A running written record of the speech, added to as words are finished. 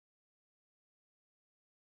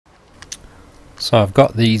So I've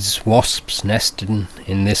got these wasps nesting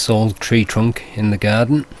in this old tree trunk in the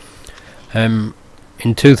garden. In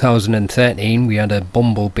 2013 we had a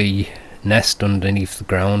bumblebee nest underneath the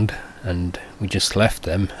ground and we just left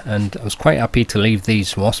them, and I was quite happy to leave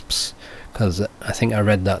these wasps because I think I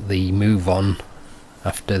read that they move on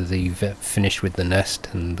after they've finished with the nest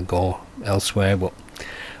and they go elsewhere. But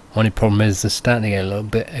only problem is they're starting to get a little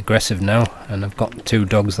bit aggressive now, and I've got two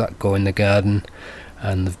dogs that go in the garden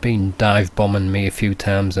and they've been dive bombing me a few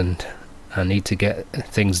times, and I need to get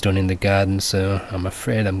things done in the garden, so I'm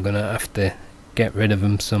afraid I'm gonna have to get rid of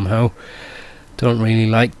them somehow. Don't really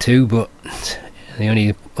like to, but the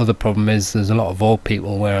only other problem is there's a lot of old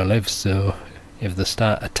people where I live, so if they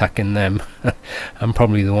start attacking them I'm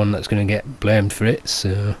probably the one that's going to get blamed for it,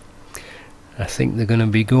 so I think they're going to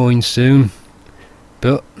be going soon.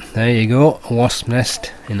 But there you go, a wasp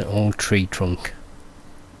nest in an old tree trunk.